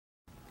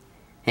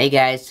Hey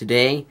guys,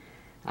 today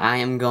I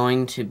am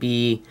going to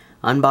be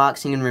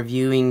unboxing and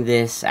reviewing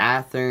this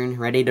Athearn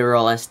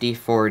Ready-to-Roll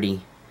SD-40.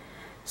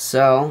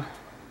 So,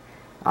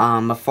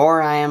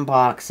 before I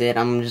unbox it,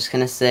 I'm just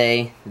going to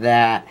say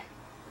that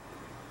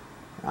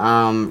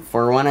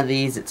for one of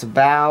these it's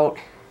about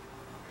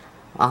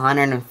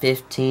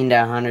 115 to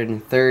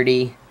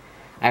 130.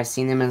 I've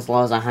seen them as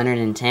low as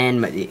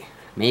 110, but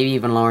maybe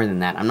even lower than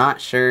that. I'm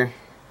not sure.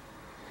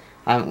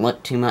 I haven't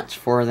looked too much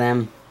for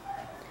them.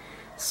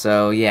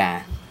 So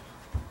yeah,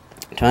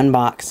 to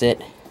unbox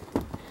it,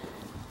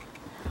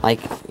 like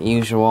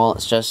usual,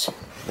 it's just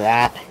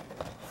that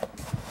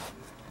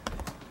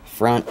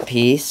front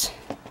piece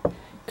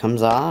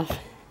comes off,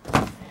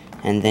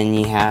 and then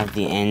you have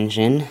the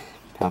engine,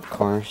 of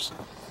course,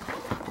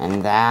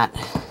 and that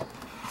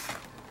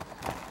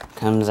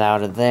comes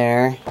out of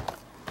there,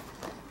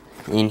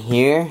 in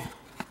here,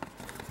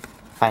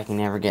 if I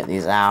can ever get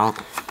these out.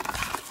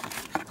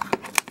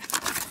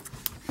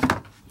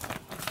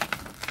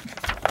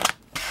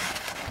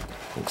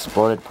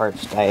 Exploded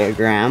parts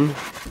diagram,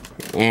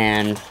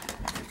 and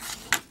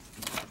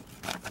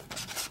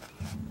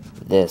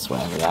this,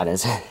 whatever that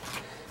is.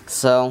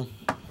 So,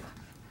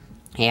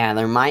 yeah,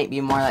 there might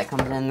be more that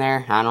comes in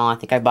there. I don't know, I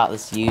think I bought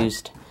this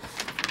used.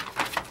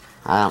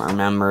 I don't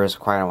remember, it was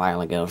quite a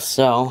while ago.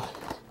 So,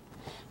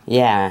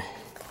 yeah,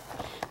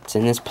 it's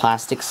in this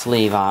plastic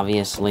sleeve,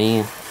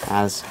 obviously,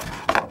 as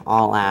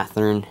all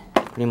Athearn,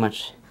 pretty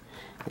much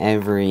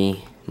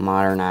every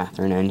modern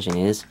Athearn engine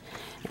is.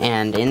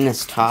 And in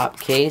this top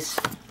case,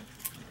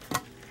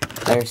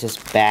 there's this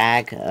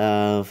bag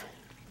of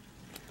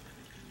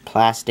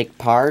plastic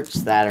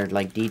parts that are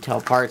like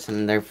detail parts,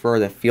 and they're for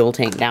the fuel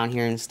tank down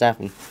here and stuff,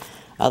 and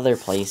other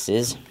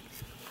places.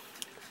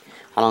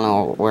 I don't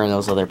know where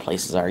those other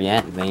places are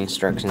yet. The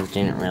instructions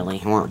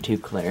weren't too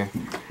clear.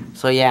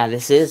 So yeah,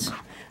 this is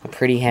a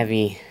pretty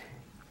heavy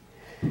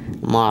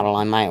model.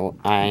 I'll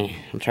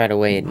try to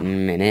weigh it in a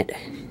minute.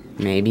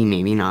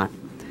 Maybe not.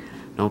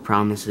 No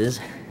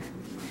promises.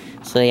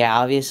 So yeah,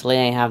 obviously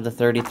I have the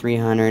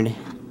 3300. I don't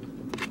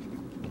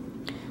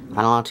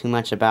know too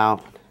much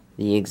about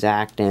the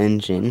exact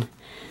engine.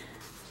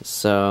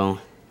 So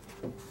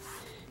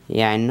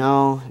yeah, I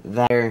know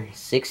that they're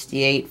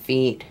 68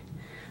 feet,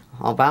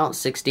 about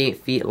 68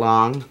 feet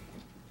long.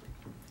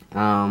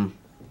 Yeah,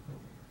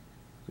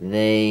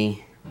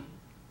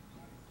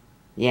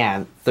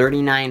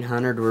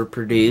 3,900 were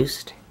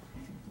produced,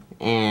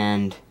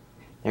 and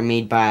they're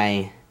made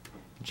by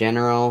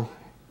General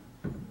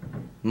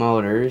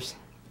Motors.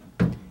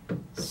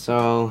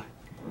 So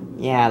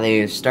yeah,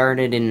 they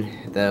started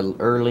in the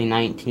early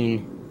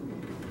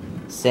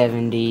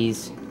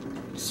 1970s,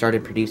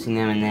 started producing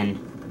them, and then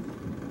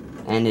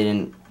ended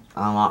in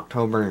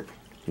October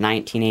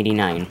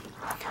 1989.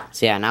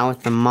 So yeah, now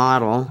with the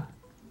model,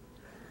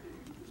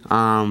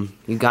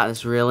 you got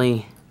this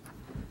really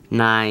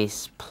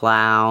nice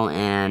plow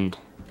and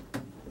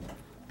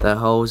the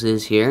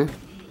hoses here,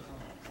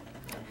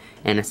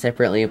 and a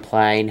separately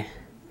applied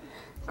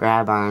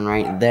grab iron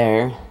right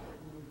there.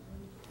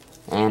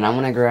 And I'm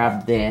gonna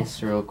grab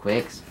this real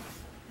quick,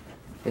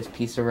 this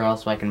piece of rail,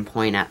 so I can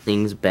point at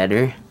things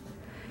better.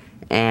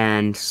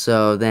 And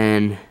so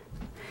then,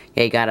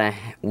 yeah, you got a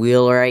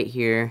wheel right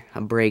here, a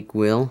brake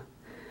wheel,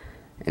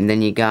 and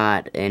then you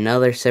got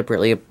another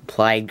separately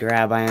applied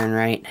grab iron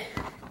right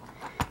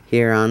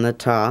here on the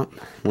top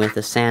with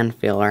a sand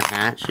filler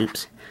hatch.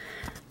 Oops.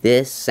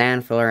 This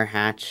sand filler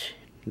hatch,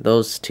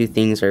 those two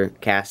things are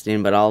cast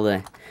in, but all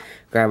the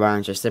grab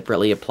irons are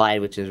separately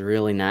applied, which is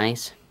really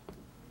nice.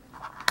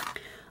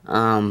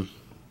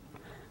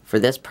 For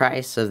this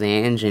price of the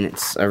engine,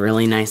 it's a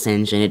really nice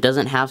engine. It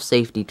doesn't have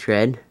safety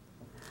tread,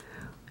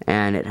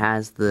 and it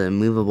has the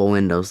movable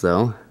windows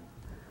though,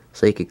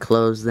 so you could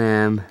close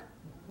them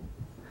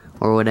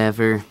or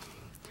whatever.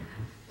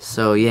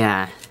 So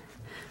yeah,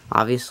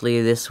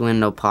 obviously this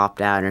window popped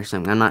out or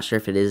something. I'm not sure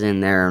if it is in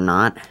there or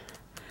not.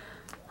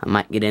 I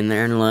might get in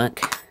there and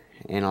look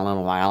in a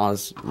little while. I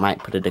might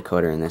put a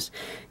decoder in this.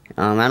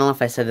 I don't know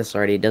if I said this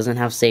already. It doesn't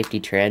have safety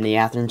tread. The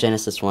Athearn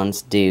Genesis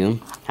ones do.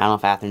 I don't know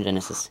if Athearn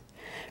Genesis.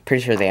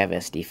 Pretty sure they have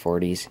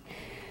SD-40s.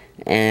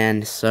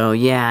 And so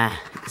yeah,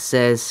 it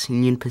says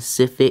Union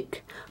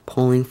Pacific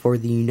pulling for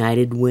the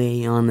United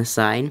Way on the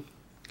side.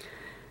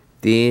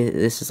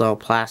 This is all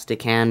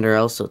plastic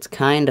handrails, so it's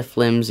kind of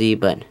flimsy,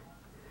 but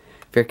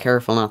if you're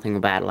careful,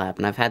 nothing bad will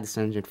happen. I've had this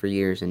engine for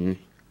years and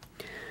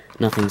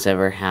nothing's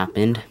ever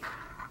happened.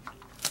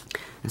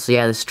 And so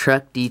yeah, this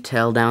truck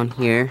detail down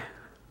here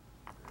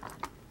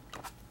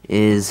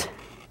is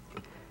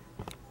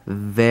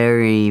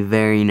very,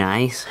 very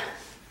nice.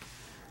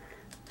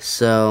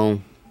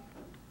 So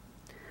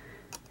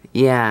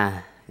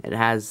yeah, it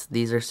has,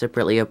 these are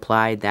separately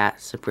applied, that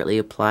separately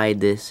applied,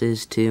 this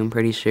is too, I'm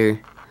pretty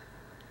sure.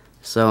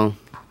 So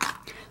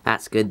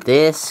that's good.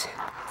 The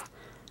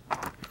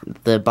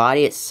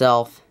body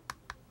itself,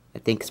 I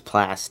think, is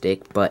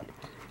plastic, but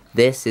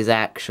this is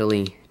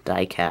actually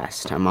die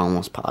cast, I'm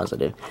almost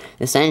positive.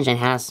 This engine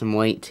has some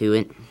weight to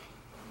it.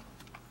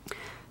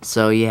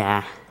 So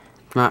yeah,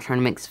 not trying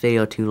to make this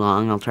video too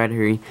long. I'll try to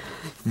hurry.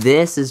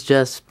 This is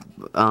just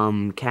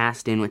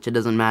cast in, which it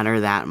doesn't matter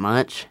that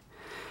much.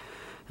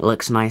 It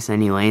looks nice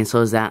anyway, and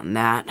so is that and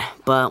that.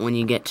 But when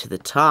you get to the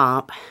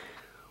top,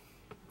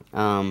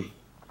 I'll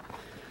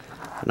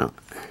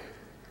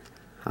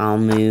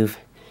move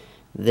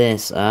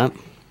this up.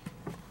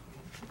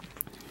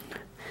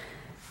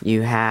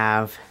 You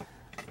have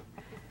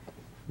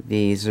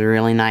these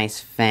really nice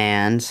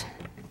fans,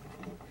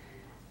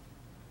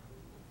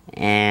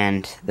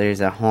 and there's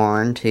a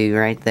horn too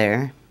right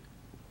there.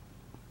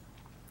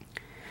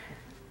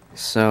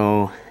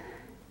 So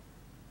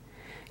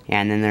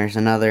yeah, and then there's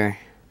another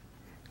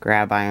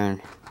grab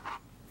iron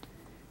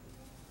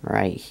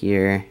right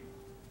here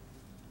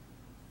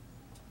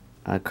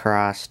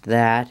across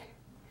that,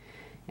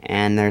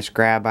 and there's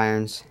grab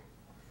irons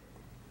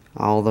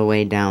all the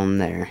way down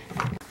there.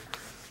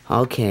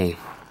 Okay,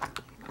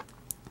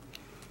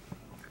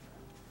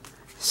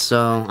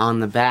 so on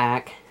the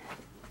back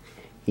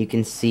you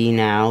can see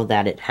now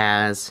that it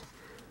has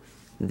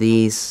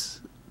these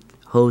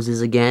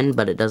hoses again,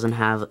 but it doesn't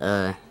have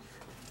a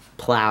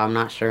plow. I'm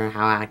not sure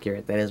how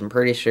accurate that is. I'm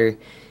pretty sure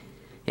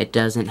it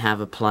doesn't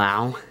have a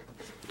plow.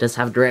 It does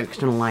have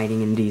directional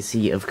lighting in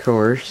DC, of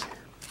course.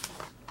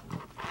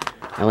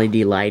 LED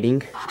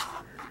lighting.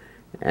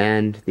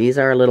 And these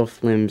are a little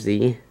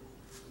flimsy,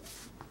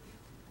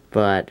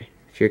 but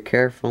if you're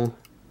careful, I'm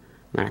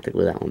gonna have to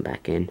glue that one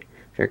back in.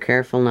 If you're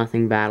careful,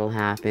 nothing bad will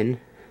happen.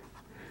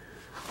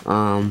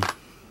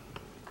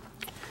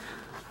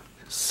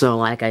 So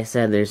like I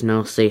said, there's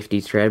no safety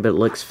thread, but it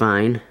looks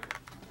fine.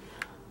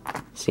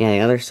 So yeah, the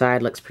other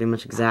side looks pretty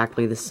much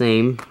exactly the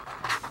same.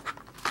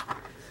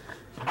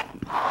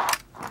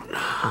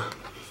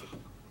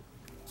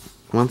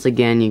 Once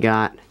again, you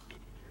got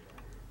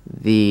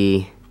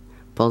the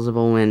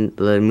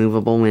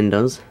movable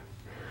windows.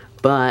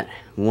 But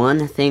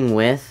one thing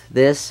with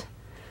this,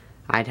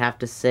 I'd have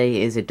to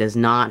say, is it does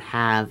not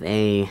have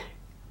a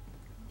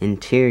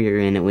interior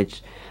in it,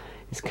 which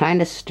is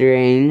kind of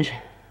strange.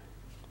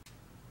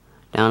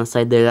 Down the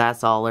side there,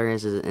 that's all there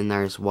is, and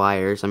there's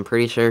wires. I'm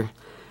pretty sure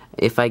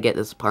if I get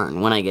this apart,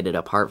 and when I get it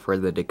apart for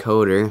the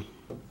decoder,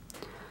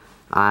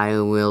 I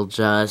will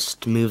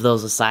just move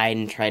those aside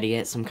and try to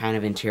get some kind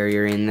of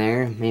interior in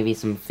there. Maybe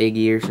some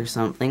figures or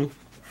something.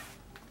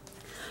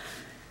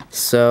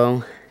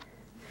 So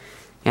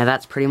yeah,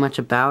 that's pretty much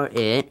about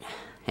it.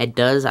 It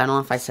does, I don't know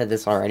if I said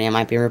this already, I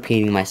might be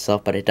repeating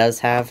myself, but it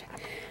does have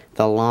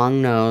the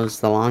long nose,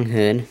 the long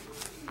hood.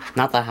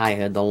 Not the high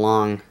hood, the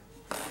long.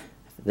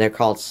 They're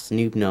called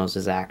snoop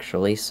noses,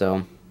 actually,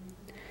 so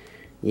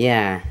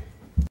yeah.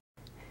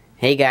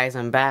 Hey guys,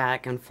 I'm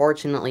back.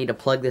 Unfortunately, to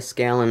plug the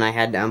scale in, I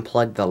had to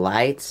unplug the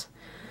lights.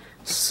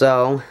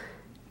 So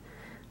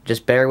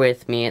just bear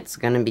with me, it's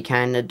gonna be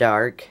kinda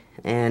dark.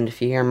 And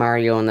if you hear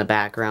Mario in the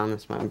background,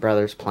 that's my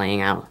brother's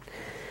playing out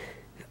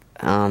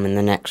in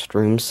the next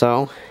room.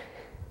 So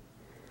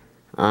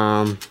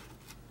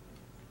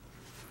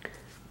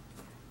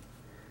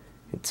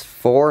it's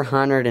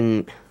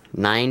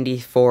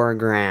 494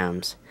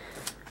 grams,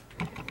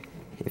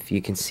 if you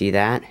can see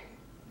that.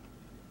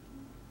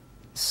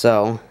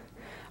 So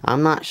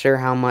I'm not sure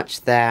how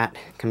much that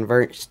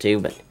converts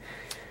to, but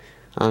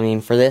I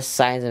mean, for this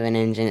size of an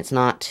engine, it's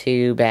not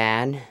too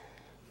bad.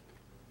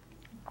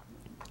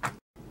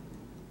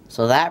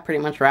 So that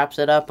pretty much wraps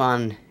it up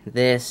on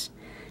this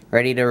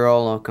ready to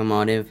roll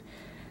locomotive.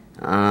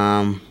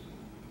 I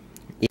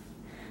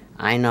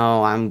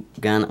know I'm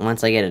gonna,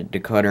 once I get a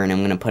decoder, and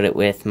I'm gonna put it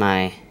with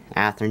my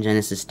Athearn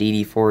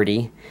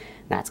SD-40.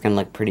 That's gonna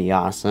look pretty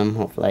awesome.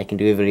 Hopefully I can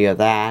do a video of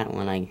that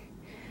when I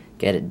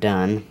get it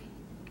done.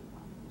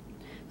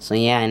 So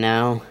yeah,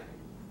 now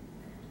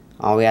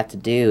all we have to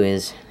do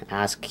is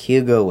ask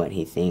Hugo what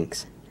he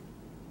thinks.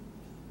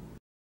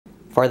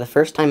 For the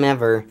first time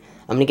ever,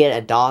 I'm gonna get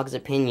a dog's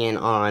opinion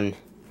on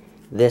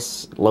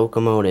this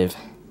locomotive.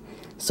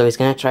 So he's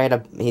gonna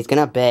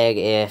beg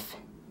if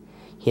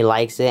he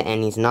likes it,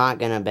 and he's not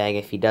gonna beg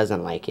if he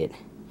doesn't like it.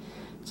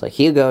 So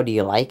Hugo, do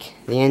you like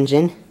the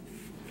engine?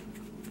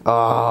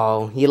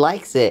 Oh, he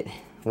likes it.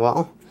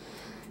 Well,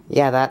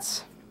 yeah,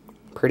 that's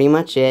pretty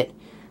much it.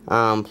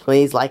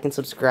 Please like and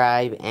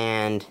subscribe,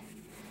 and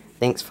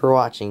thanks for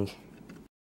watching.